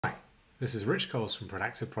This is Rich Coles from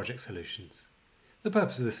Prodactive Project Solutions. The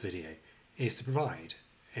purpose of this video is to provide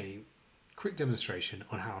a quick demonstration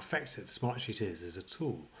on how effective Smartsheet is as a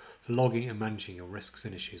tool for logging and managing your risks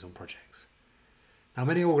and issues on projects. Now,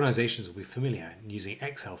 many organisations will be familiar in using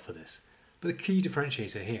Excel for this, but the key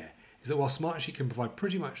differentiator here is that while Smartsheet can provide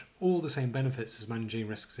pretty much all the same benefits as managing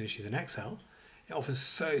risks and issues in Excel, it offers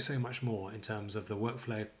so much more in terms of the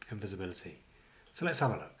workflow and visibility. So let's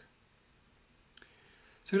have a look.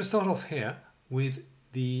 So I'm going to start off here with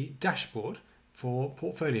the dashboard for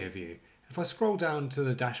portfolio view. If I scroll down to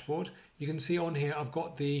the dashboard, you can see on here I've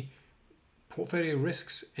got the portfolio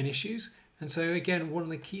risks and issues. And so again, one of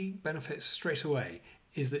the key benefits straight away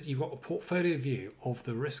is that you've got a portfolio view of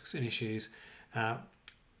the risks and issues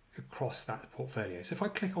across that portfolio. So if I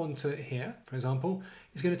click onto here, for example,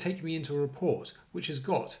 it's going to take me into a report which has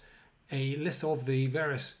got a list of the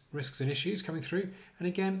various risks and issues coming through. And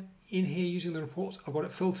again, in here using the report, I've got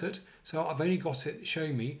it filtered. So I've only got it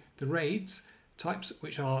showing me the RAIDs types,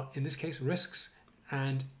 which are in this case risks.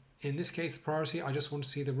 And in this case, the priority, I just want to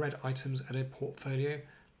see the red items at a portfolio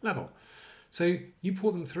level. So you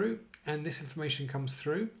pull them through and this information comes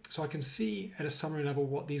through. So I can see at a summary level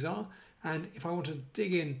what these are. And if I want to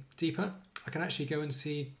dig in deeper, I can actually go and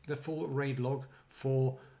see the full RAID log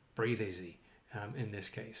for Breathe Easy in this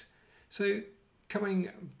case. So coming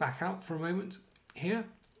back out for a moment here,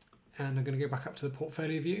 and I'm going to go back up to the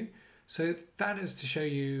portfolio view. So that is to show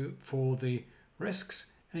you for the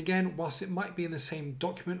risks. And again, whilst it might be in the same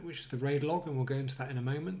document, which is the RAID log, and we'll go into that in a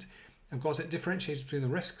moment, I've got it differentiated between the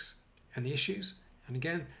risks and the issues. And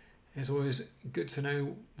again, it's always good to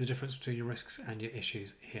know the difference between your risks and your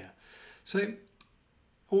issues here. So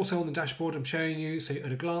also on the dashboard, I'm showing you, so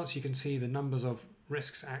at a glance, you can see the numbers of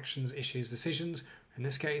risks, actions, issues, decisions. In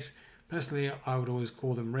this case, personally, I would always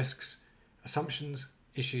call them risks, assumptions,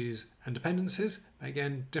 issues, and dependencies. But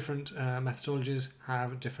again, different methodologies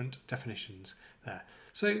have different definitions there.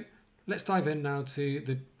 So let's dive in now to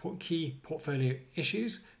the key portfolio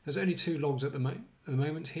issues. There's only two logs at the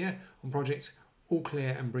moment here on project All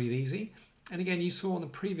Clear and Breathe Easy. And again, you saw on the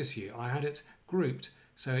previous view, I had it grouped.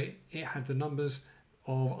 So it had the numbers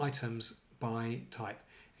of items by type.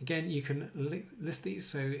 Again, you can list these,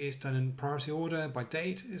 so it's done in priority order, by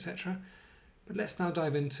date, etc. But let's now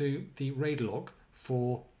dive into the RAID log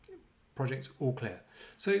for project All Clear.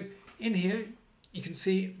 So in here, you can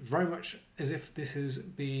see very much as if this has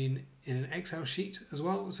been in an Excel sheet as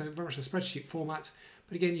well, so very much a spreadsheet format.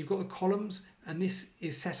 But again, you've got the columns, and this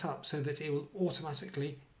is set up so that it will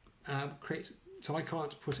automatically create, so I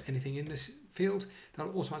can't put anything in this field,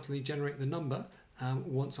 that'll automatically generate the number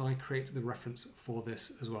once I create the reference for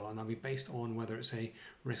this as well, and that'll be based on whether it's a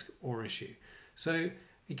risk or issue. So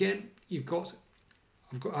again,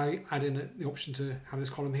 I add in the option to have this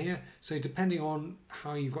column here. So depending on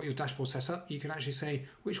how you've got your dashboard set up, you can actually say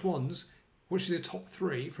which are the top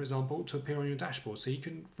three, for example, to appear on your dashboard. So you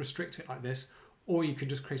can restrict it like this, or you can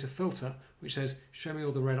just create a filter which says show me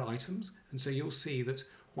all the red items. And so you'll see that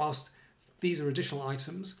whilst these are additional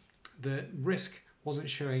items, the risk wasn't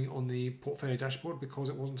showing on the portfolio dashboard because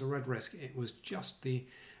it wasn't a red risk. It was just the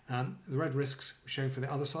red risks showing for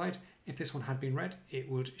the other side. If this one had been red, it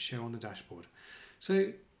would show on the dashboard.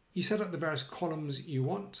 So you set up the various columns you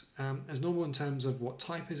want as normal in terms of what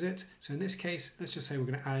type is it. So in this case, let's just say we're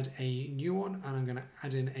going to add a new one, and I'm going to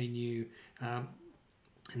add in a new,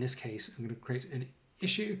 in this case, I'm going to create an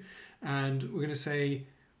issue, and we're going to say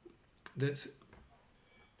that,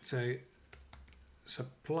 so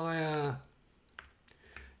supplier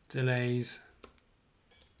delays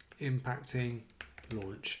impacting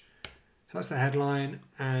launch. So that's the headline,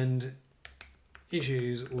 and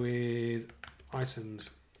issues with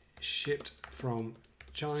items shipped from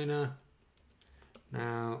China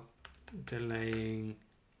now delaying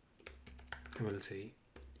ability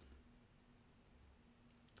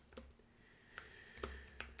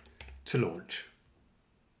to launch.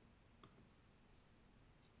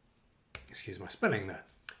 Excuse my spelling there.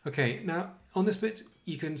 Okay, now on this bit,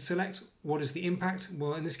 you can select what is the impact.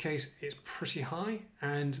 Well, in this case, it's pretty high,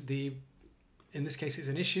 and in this case, it's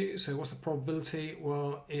an issue. So what's the probability?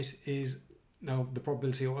 Well, it is, no, the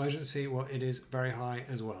probability or urgency, well, it is very high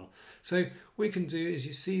as well. So what you can do is,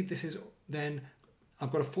 you see, this is then,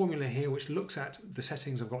 I've got a formula here which looks at the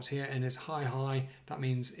settings I've got here, and it's high. That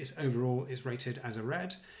means it's overall is rated as a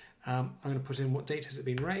red. I'm going to put in what date has it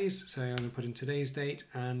been raised. So I'm going to put in today's date,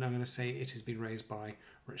 and I'm going to say it has been raised by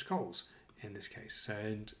Rich Coles in this case. So,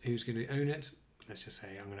 and who's going to own it? Let's just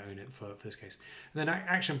say I'm going to own it for this case. And then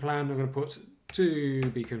action plan, I'm going to put to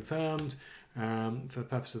be confirmed for the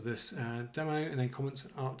purpose of this demo, and then comments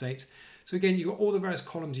and update. So again, you've got all the various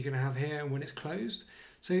columns you're going to have here and when it's closed.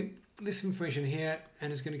 So this information here,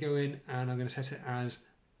 and is going to go in, and I'm going to set it as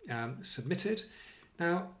submitted.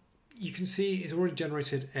 Now you can see it's already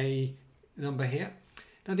generated a number here.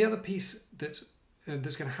 Now the other piece that's going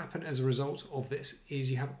to happen as a result of this is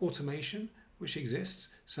you have automation which exists.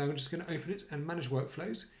 So I'm just going to open it and manage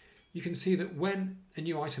workflows. You can see that when a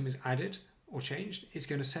new item is added or changed, it's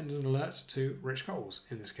going to send an alert to Rich Coles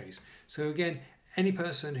in this case. So again, any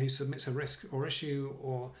person who submits a risk or issue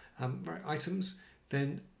or items,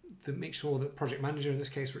 then make sure that project manager, in this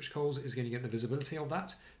case Rich Coles, is going to get the visibility of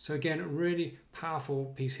that. So again, a really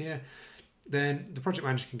powerful piece here. Then the project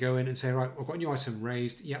manager can go in and say, right, I've got a new item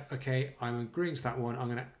raised. Yep, okay, I'm agreeing to that one. I'm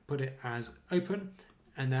going to put it as open.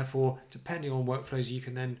 And therefore, depending on workflows, you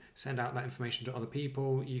can then send out that information to other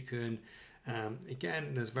people. You can,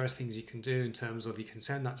 again, there's various things you can do in terms of you can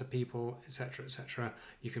send that to people, etc., etc.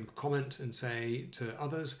 You can comment and say to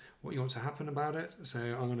others what you want to happen about it. So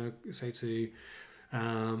I'm going to say to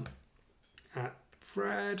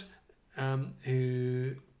Fred,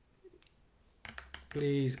 who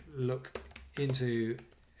please look into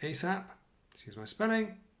ASAP. Excuse my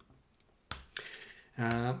spelling.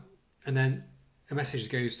 And then a message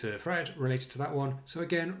goes to Fred related to that one. So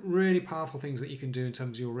again, really powerful things that you can do in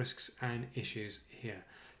terms of your risks and issues here.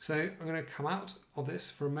 So I'm going to come out of this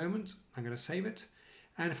for a moment. I'm going to save it.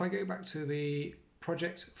 And if I go back to the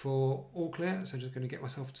project for All Clear, so I'm just going to get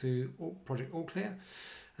myself to Project All Clear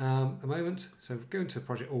a moment. So go into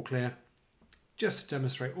Project All Clear, just to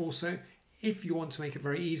demonstrate also, if you want to make it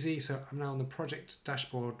very easy, so I'm now on the project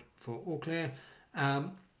dashboard for All Clear,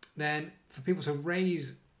 then for people to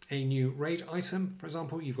raise a new RAID item, for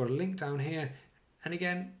example, you've got a link down here, and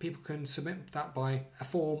again, people can submit that by a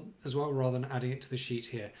form as well, rather than adding it to the sheet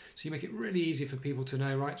here. So you make it really easy for people to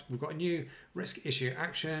know, right, we've got a new risk issue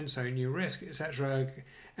action, so new risk, etc.,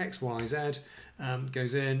 X, Y, Z,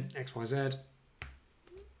 goes in, X, Y, Z,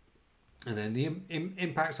 and then the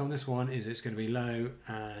impact on this one is it's going to be low,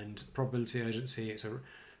 and probability urgency,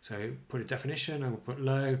 so put a definition, I'm going to put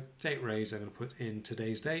low, date raised, I'm going to put in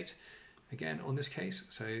today's date, again on this case,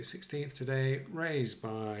 so 16th today, raised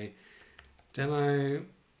by demo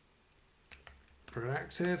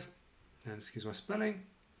Prodactive, and excuse my spelling,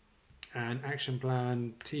 and action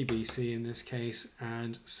plan TBC in this case,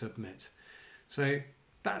 and submit. So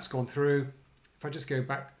that's gone through. If I just go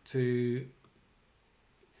back to,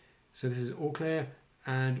 so this is All Clear,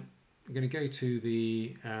 and I'm going to go to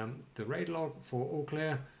the RAID log for All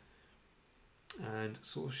Clear and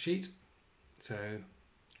source sheet. So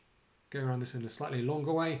go around this in a slightly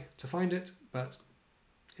longer way to find it, but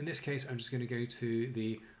in this case I'm just going to go to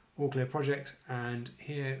the All Clear project, and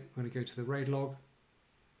here I'm going to go to the RAID log.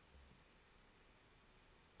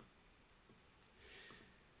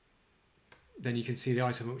 Then you can see the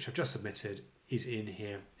item which I've just submitted is in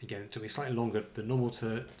here. Again, it took me slightly longer than normal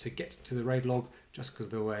to get to the RAID log, just because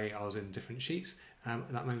of the way I was in different sheets at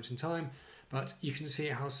that moment in time. But you can see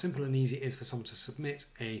how simple and easy it is for someone to submit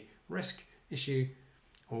a risk issue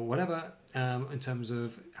or whatever in terms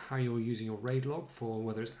of how you're using your RAID log for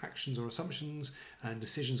whether it's actions or assumptions and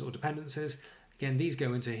decisions or dependencies. Again, these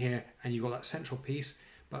go into here, and you've got that central piece,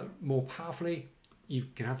 but more powerfully, you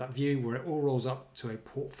can have that view where it all rolls up to a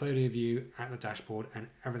portfolio view at the dashboard, and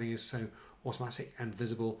everything is so automatic and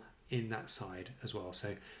visible in that side as well.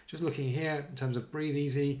 So just looking here in terms of breathe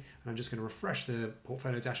easy, and I'm just going to refresh the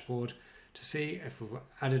portfolio dashboard to see if we've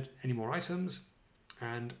added any more items.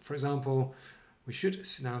 And for example, we should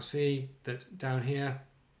now see that down here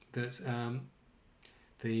that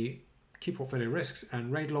the key portfolio risks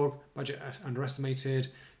and RAID log, budget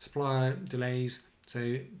underestimated, supplier delays,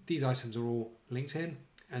 so these items are all linked in,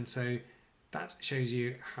 and so that shows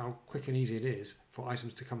you how quick and easy it is for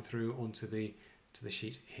items to come through onto the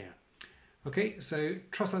sheet here. Okay, so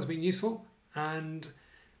trust that's been useful, and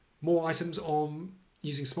more items on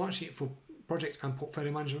using Smartsheet for project and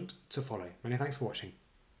portfolio management to follow. Many thanks for watching.